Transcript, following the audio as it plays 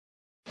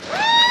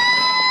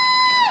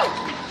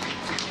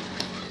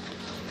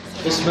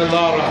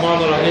Bismillah ar-Rahman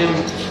ar-Rahim.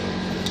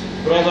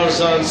 Brothers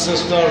and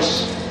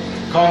sisters,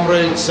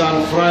 comrades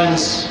and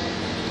friends,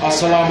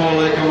 Assalamu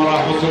alaikum wa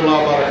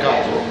rahmatullahi wa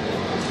barakatuh.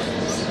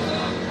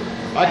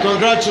 I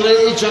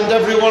congratulate each and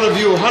every one of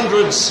you,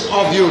 hundreds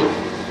of you,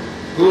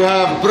 who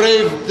have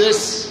braved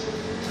this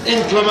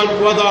inclement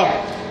weather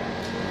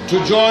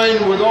to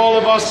join with all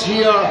of us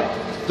here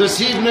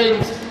this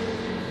evening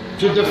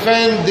to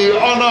defend the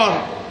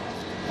honor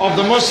of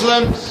the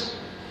Muslims,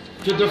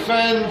 to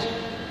defend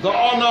the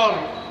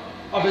honor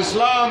of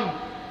Islam,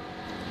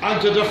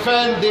 and to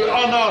defend the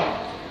honor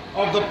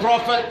of the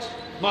Prophet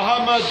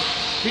Muhammad,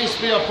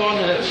 peace be upon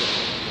him.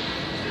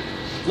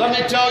 Let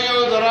me tell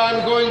you that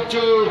I'm going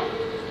to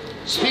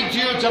speak to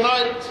you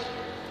tonight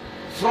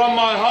from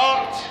my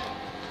heart,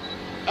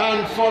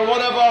 and for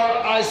whatever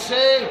I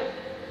say,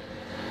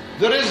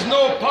 there is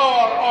no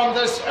power on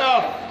this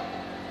earth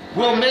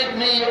will make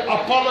me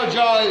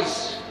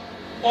apologize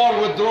or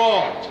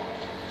withdraw.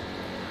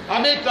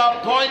 I make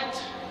that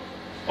point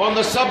on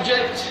the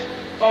subject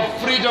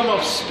of freedom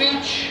of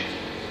speech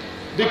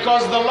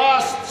because the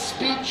last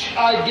speech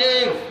I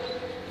gave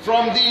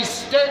from these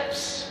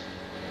steps,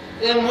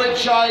 in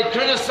which I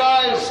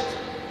criticized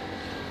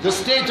the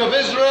state of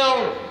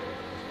Israel,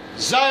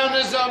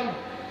 Zionism,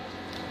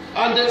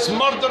 and its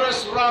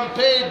murderous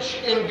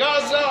rampage in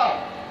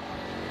Gaza,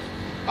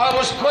 I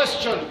was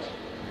questioned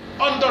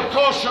under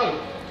caution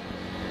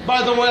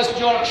by the West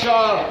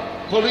Yorkshire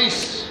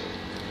police.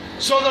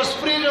 So there's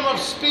freedom of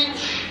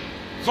speech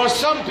for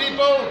some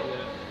people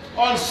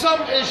on some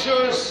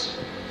issues,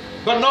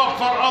 but not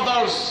for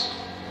others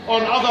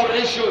on other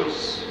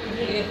issues.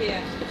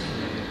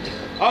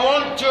 I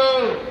want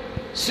to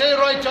say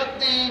right at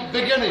the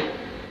beginning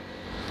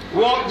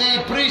what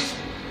the priest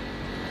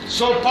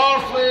so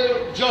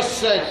powerfully just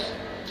said.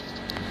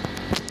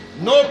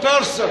 No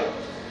person,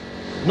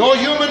 no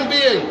human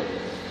being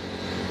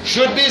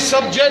should be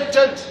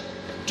subjected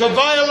to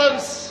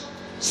violence,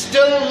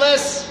 still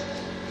less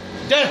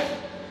death,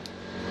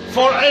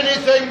 for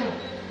anything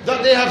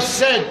that they have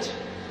said,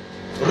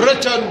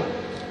 written,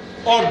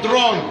 or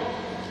drawn.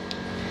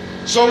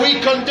 So we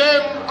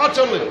condemn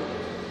utterly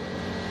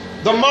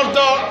the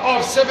murder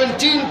of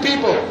 17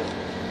 people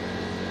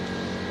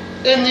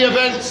in the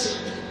events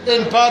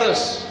in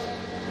Paris.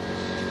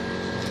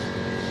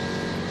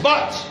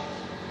 But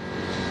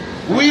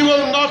we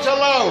will not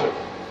allow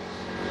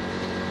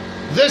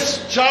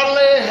this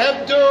Charlie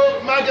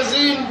Hebdo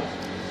magazine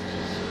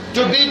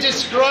to be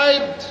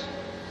described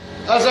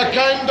as a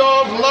kind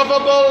of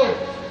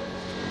lovable,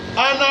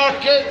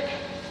 anarchic,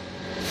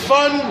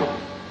 fun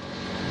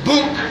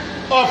book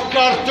of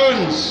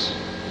cartoons.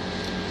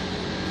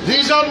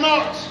 These are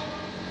not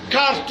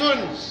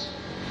cartoons.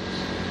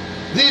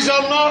 These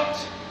are not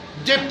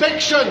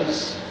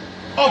depictions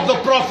of the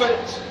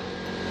Prophet.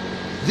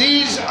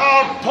 These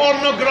are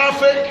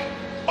pornographic,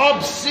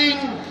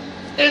 obscene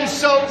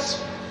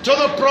insults to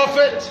the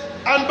Prophet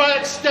and by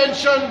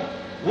extension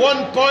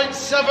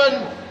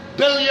 1.7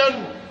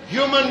 billion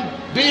human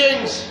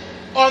beings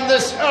on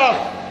this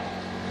earth.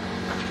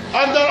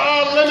 And there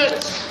are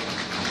limits.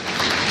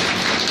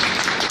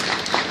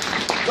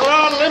 There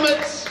are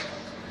limits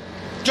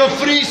to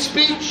free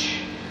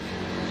speech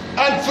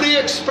and free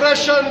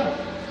expression,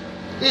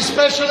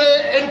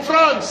 especially in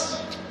France,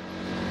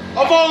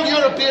 of all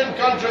European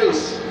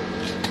countries.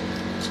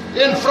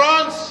 In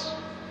France,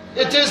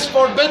 it is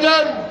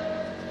forbidden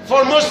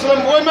for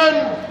Muslim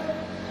women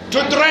to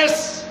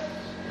dress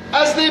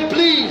as they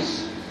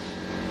please.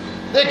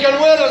 They can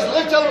wear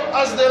as little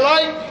as they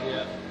like,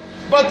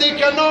 but they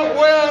cannot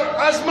wear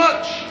as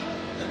much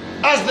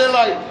as they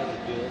like.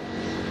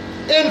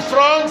 In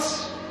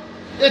France,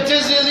 it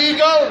is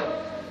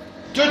illegal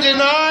to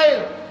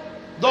deny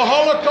the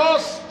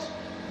Holocaust,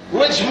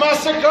 which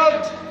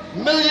massacred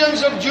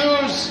millions of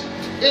Jews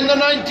in the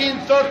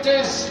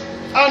 1930s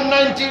and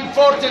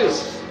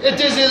 1940s. It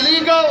is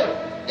illegal.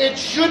 It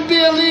should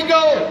be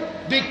illegal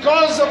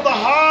because of the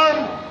harm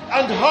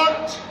and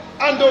hurt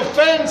and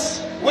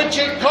offense which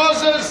it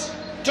causes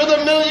to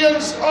the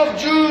millions of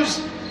Jews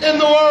in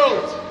the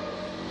world.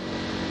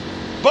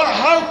 But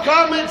how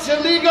come it's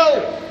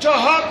illegal to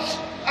hurt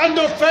and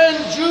offend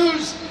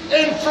Jews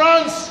in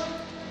France,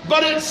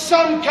 but it's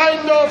some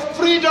kind of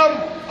freedom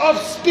of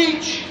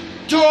speech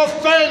to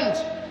offend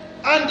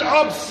and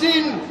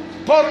obscene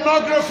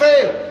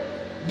pornography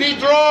be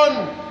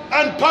drawn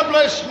and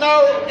published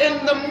now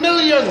in the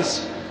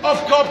millions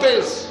of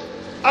copies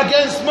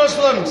against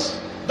Muslims?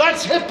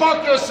 That's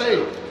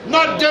hypocrisy,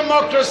 not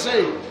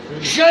democracy.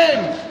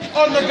 Shame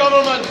on the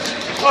government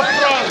of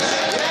France.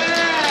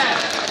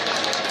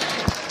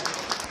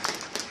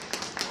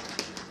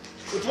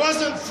 It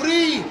wasn't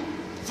free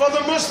for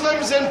the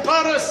Muslims in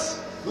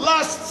Paris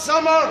last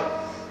summer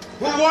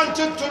who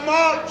wanted to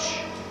march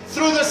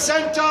through the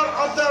center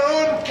of their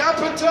own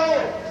capital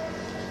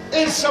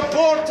in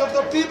support of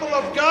the people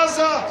of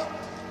Gaza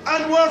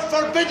and were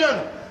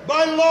forbidden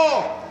by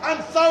law and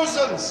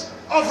thousands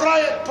of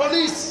riot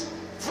police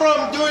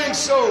from doing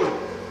so.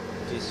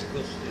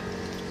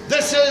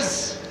 This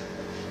is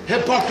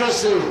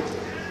hypocrisy.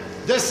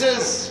 This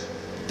is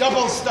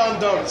double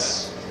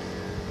standards.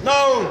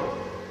 Now,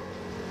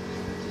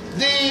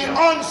 the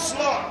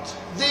onslaught,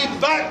 the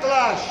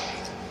backlash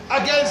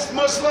against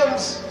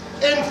Muslims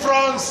in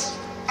France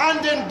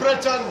and in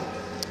Britain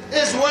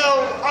is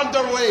well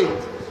underway.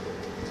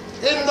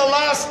 In the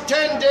last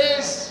 10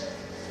 days,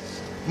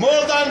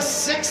 more than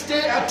 60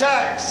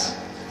 attacks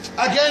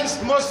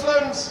against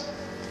Muslims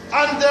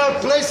and their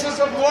places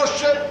of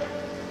worship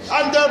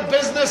and their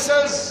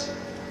businesses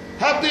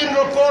have been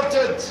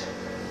reported.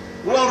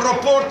 Well,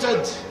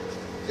 reported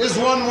is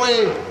one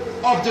way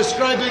of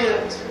describing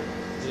it.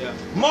 Yeah.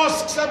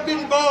 Mosques have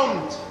been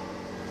bombed,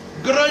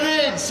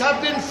 grenades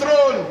have been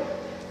thrown,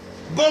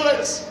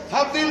 bullets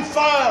have been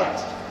fired,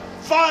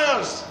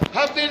 fires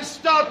have been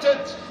started,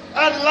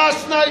 and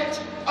last night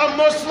a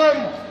Muslim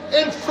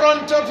in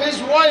front of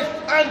his wife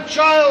and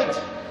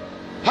child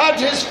had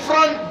his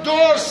front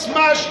door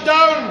smashed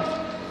down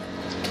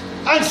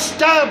and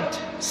stabbed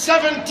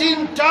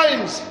 17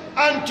 times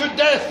and to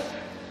death.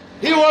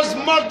 He was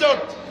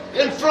murdered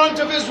in front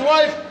of his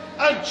wife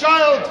and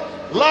child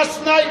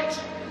last night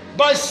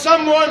by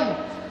someone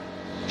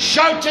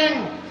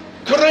shouting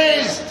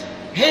crazed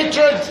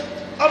hatred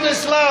of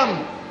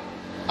Islam.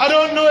 I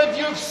don't know if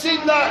you've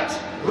seen that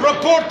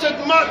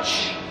reported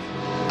much.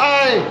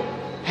 I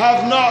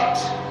have not.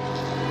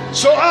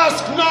 So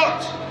ask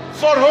not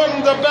for whom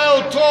the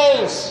bell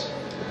tolls,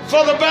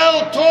 for the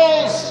bell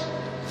tolls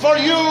for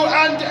you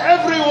and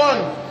everyone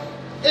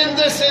in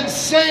this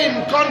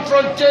insane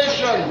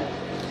confrontation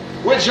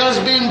which has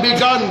been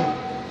begun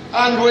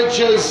and which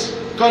is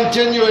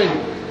continuing.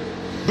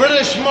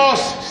 British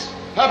mosques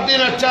have been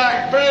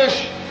attacked,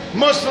 British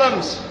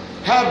Muslims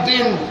have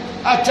been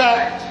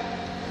attacked.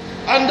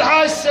 And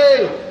I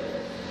say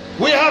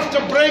we have to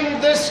bring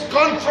this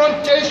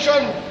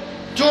confrontation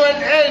to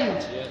an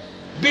end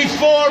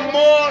before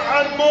more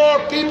and more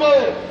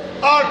people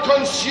are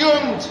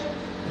consumed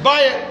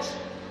by it.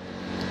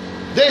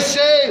 They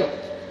say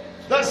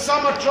that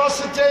some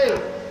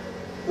atrocity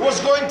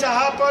was going to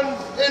happen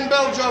in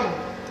Belgium.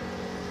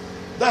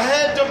 The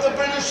head of the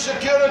British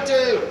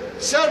security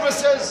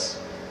services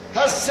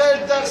has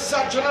said that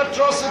such an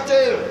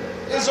atrocity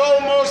is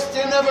almost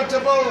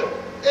inevitable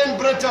in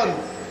Britain.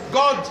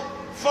 God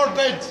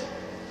forbid.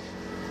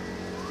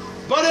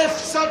 But if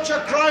such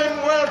a crime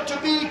were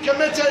to be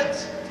committed,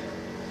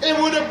 it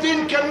would have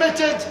been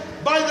committed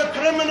by the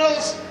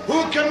criminals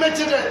who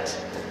committed it,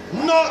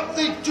 not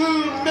the 2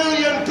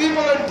 million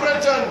people in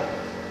Britain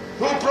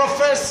who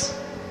profess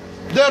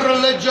their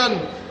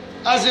religion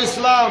as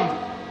Islam.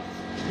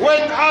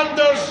 When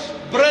Anders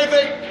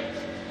Breivik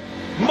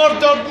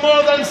murdered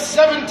more than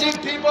 70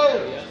 people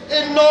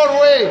in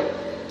Norway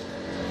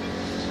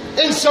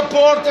in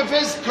support of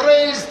his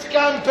crazed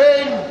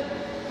campaign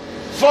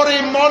for a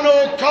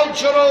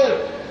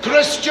monocultural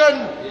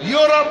Christian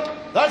Europe,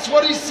 that's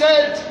what he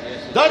said,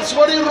 that's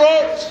what he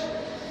wrote.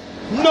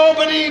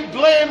 Nobody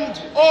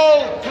blamed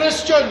all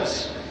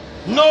Christians.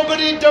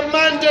 Nobody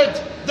demanded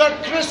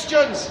that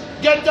Christians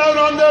get down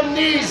on their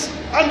knees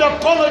and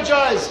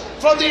apologize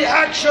for the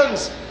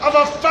actions of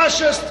a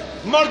fascist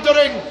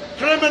murdering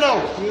criminal.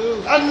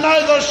 And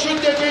neither should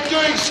they be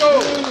doing so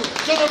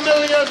to the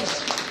millions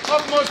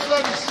of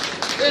Muslims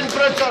in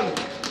Britain.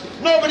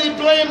 Nobody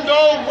blamed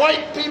all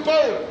white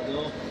people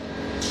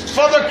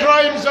for the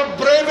crimes of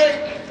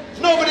Breivik.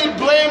 Nobody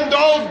blamed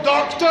all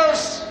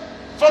doctors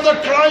for the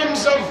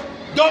crimes of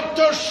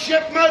Dr.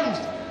 Shipman.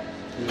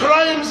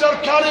 Crimes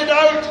are carried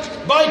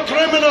out by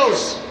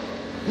criminals,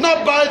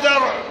 not by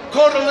their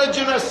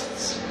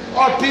co-religionists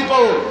or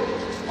people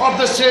of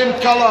the same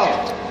colour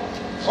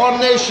or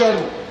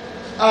nation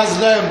as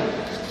them.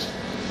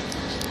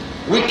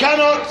 We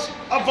cannot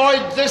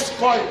avoid this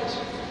point.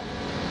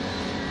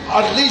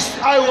 At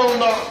least I will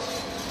not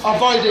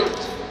avoid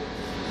it.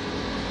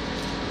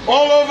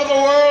 All over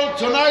the world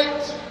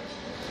tonight,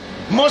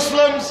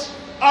 Muslims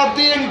are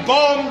being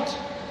bombed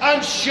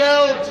and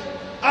shelled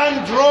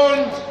and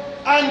droned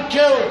and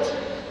killed.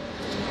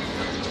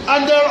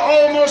 And they're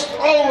almost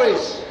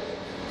always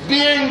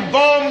being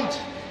bombed,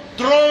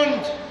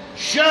 droned,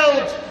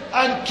 shelled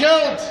and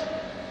killed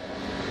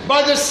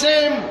by the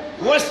same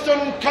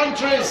Western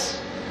countries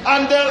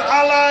and their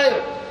ally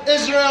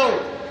Israel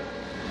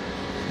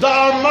that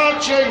are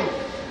marching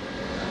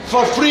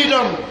for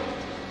freedom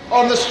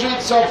on the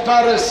streets of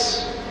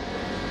Paris.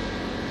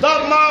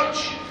 That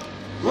march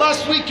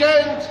last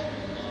weekend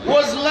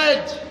was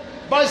led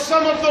by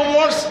some of the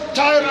worst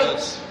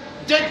tyrants,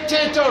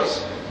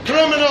 dictators,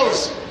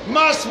 criminals,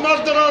 mass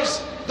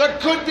murderers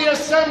that could be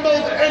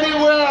assembled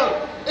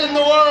anywhere in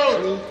the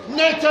world.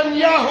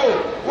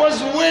 Netanyahu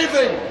was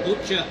waving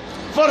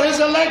for his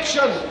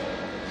election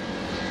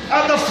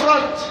at the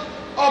front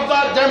of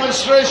that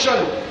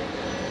demonstration.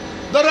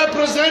 The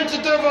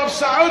representative of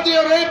Saudi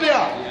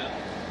Arabia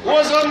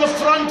was on the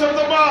front of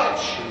the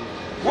march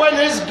when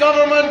his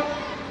government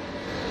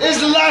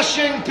is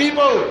lashing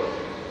people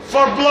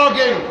for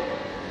blogging.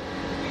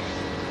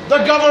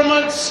 The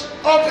governments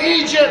of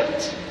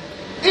Egypt,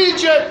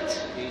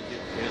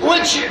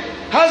 which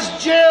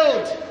has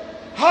jailed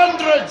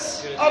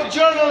hundreds of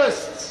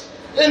journalists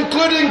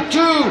including 2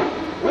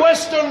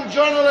 Western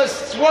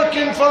journalists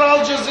working for Al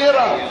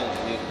Jazeera.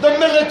 The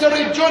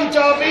military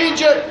junta of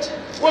Egypt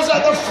was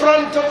at the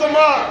front of the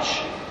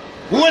march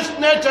with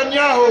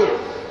Netanyahu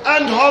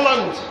and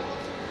Holland,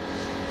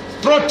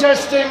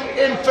 protesting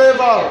in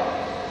favor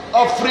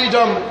of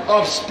freedom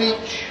of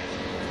speech.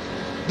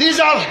 These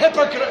are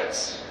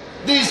hypocrites,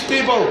 these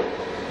people,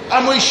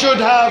 and we should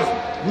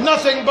have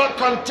nothing but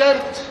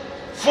contempt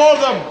for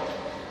them.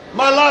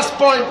 My last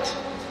point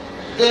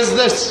is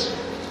this: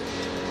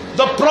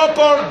 the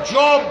proper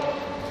job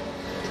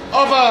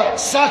of a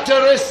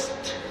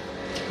satirist,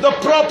 the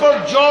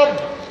proper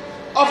job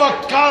of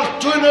a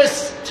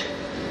cartoonist,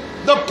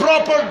 the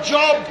proper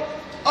job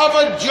of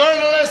a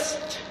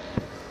journalist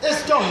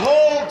is to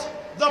hold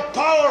the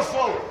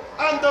powerful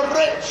and the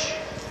rich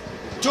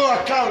to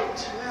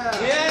account.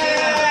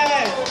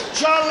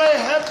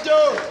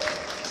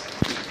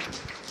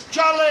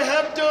 Charlie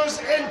Hebdo's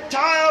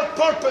entire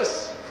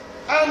purpose,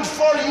 and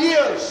for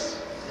years,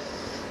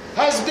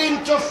 has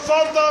been to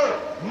further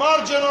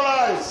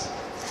marginalize,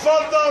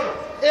 further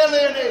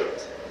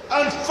alienate,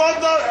 and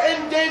further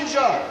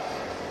endanger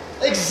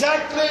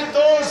exactly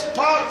those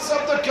parts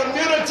of the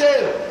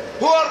community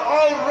who are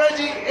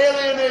already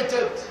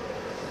alienated,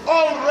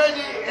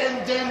 already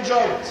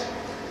endangered.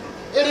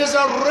 It is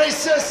a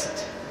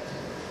racist,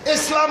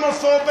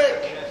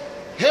 Islamophobic,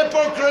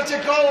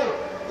 hypocritical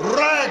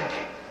rag.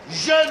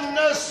 Je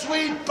ne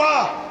suis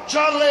pas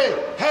Charlie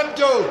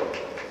Hebdo.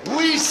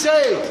 We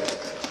say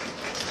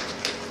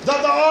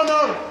that the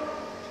honor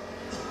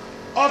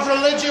of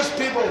religious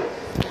people,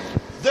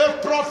 their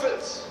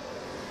prophets,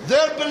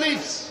 their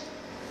beliefs,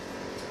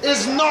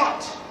 is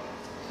not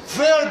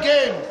fair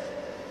game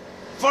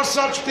for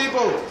such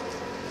people,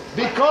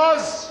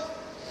 because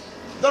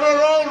there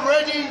are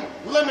already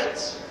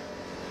limits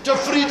to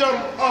freedom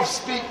of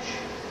speech.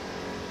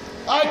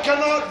 I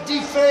cannot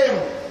defame,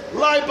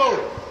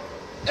 libel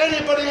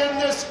anybody in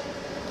this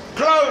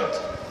crowd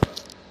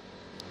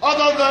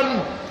other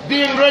than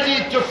being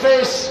ready to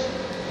face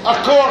a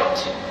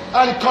court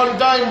and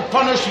condign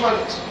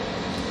punishment.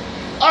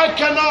 I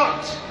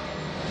cannot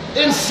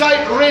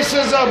incite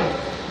racism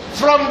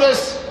from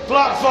this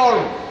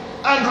platform,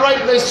 and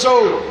rightly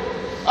so.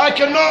 I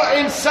cannot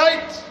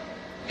incite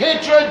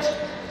hatred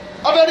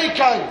of any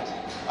kind.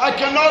 I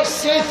cannot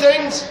say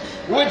things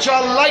which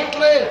are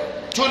likely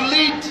to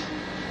lead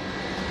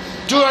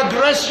to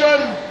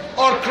aggression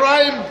or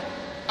crime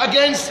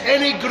against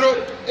any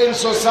group in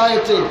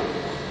society.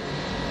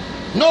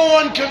 No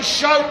one can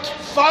shout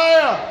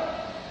fire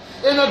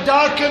in a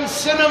darkened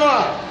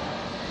cinema,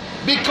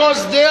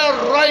 because their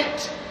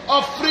right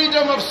of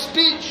freedom of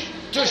speech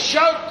to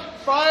shout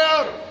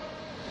fire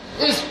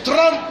is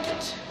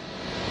trumped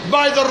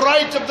by the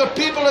right of the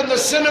people in the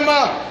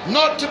cinema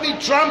not to be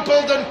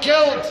trampled and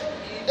killed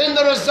in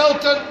the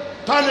resultant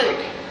panic.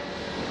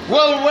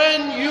 Well,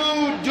 when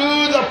you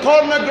do the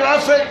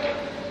pornographic,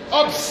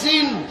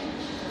 obscene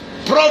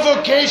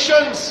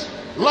provocations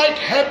like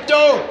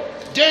Hebdo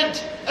did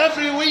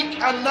every week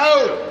and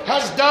now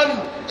has done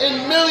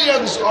in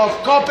millions of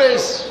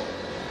copies,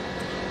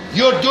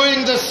 you're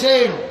doing the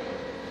same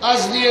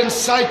as the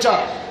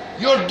inciter.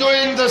 You're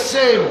doing the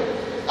same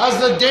as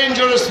the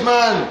dangerous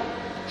man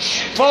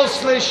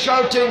falsely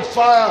shouting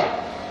fire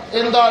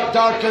in that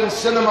darkened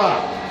cinema.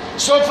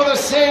 So for the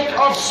sake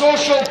of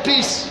social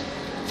peace,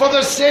 for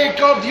the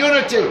sake of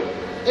unity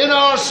in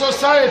our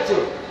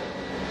society,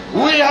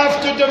 we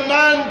have to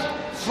demand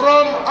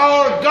from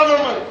our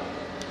government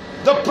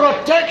the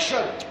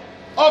protection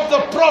of the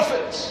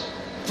prophets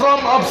from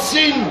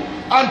obscene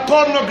and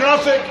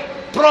pornographic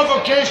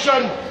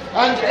provocation,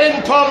 and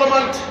in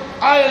Parliament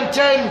I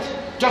intend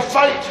to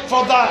fight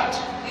for that.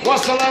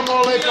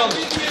 Wassalamu alaikum.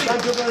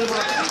 Thank you very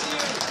much.